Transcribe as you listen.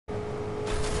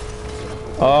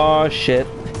Oh shit,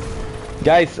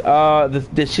 guys.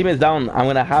 The stream is down. I'm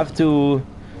gonna have to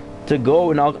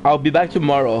go, and I'll be back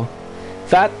tomorrow.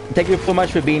 Fat, thank you so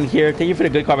much for being here. Thank you for the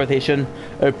good conversation.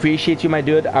 I appreciate you, my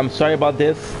dude. I'm sorry about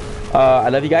this. I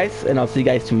love you guys, and I'll see you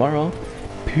guys tomorrow.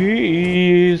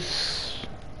 Peace.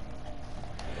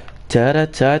 Ta da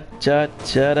ta ta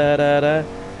ta da da da.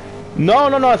 No,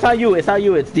 no, no, it's not you. It's not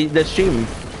you. It's the stream.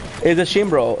 It's the stream,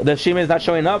 bro. The stream is not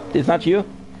showing up. It's not you.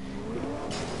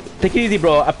 Take it easy,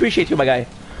 bro. I appreciate you, my guy.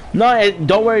 No,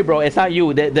 don't worry, bro. It's not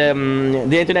you.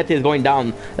 The internet is going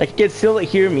down. Like, you can still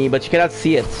hear me, but you cannot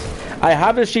see it. I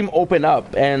have the stream open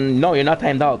up, and no, you're not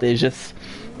timed out. It's just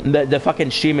the fucking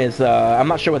stream is. I'm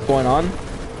not sure what's going on.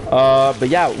 But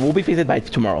yeah, we'll be fixing it by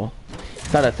tomorrow.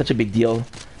 It's not such a big deal.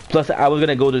 Plus, I was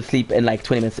gonna go to sleep in like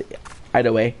 20 minutes.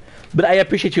 Either way. But I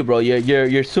appreciate you, bro.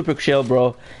 You're super chill,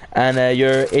 bro, and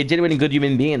you're a genuinely good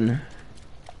human being.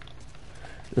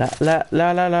 La la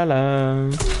la la la la.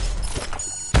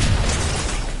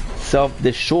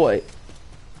 Self-destroy.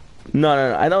 No,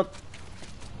 no, no.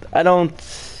 I don't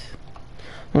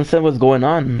understand what's going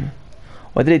on.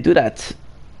 Why did they do that?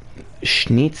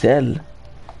 Schnitzel.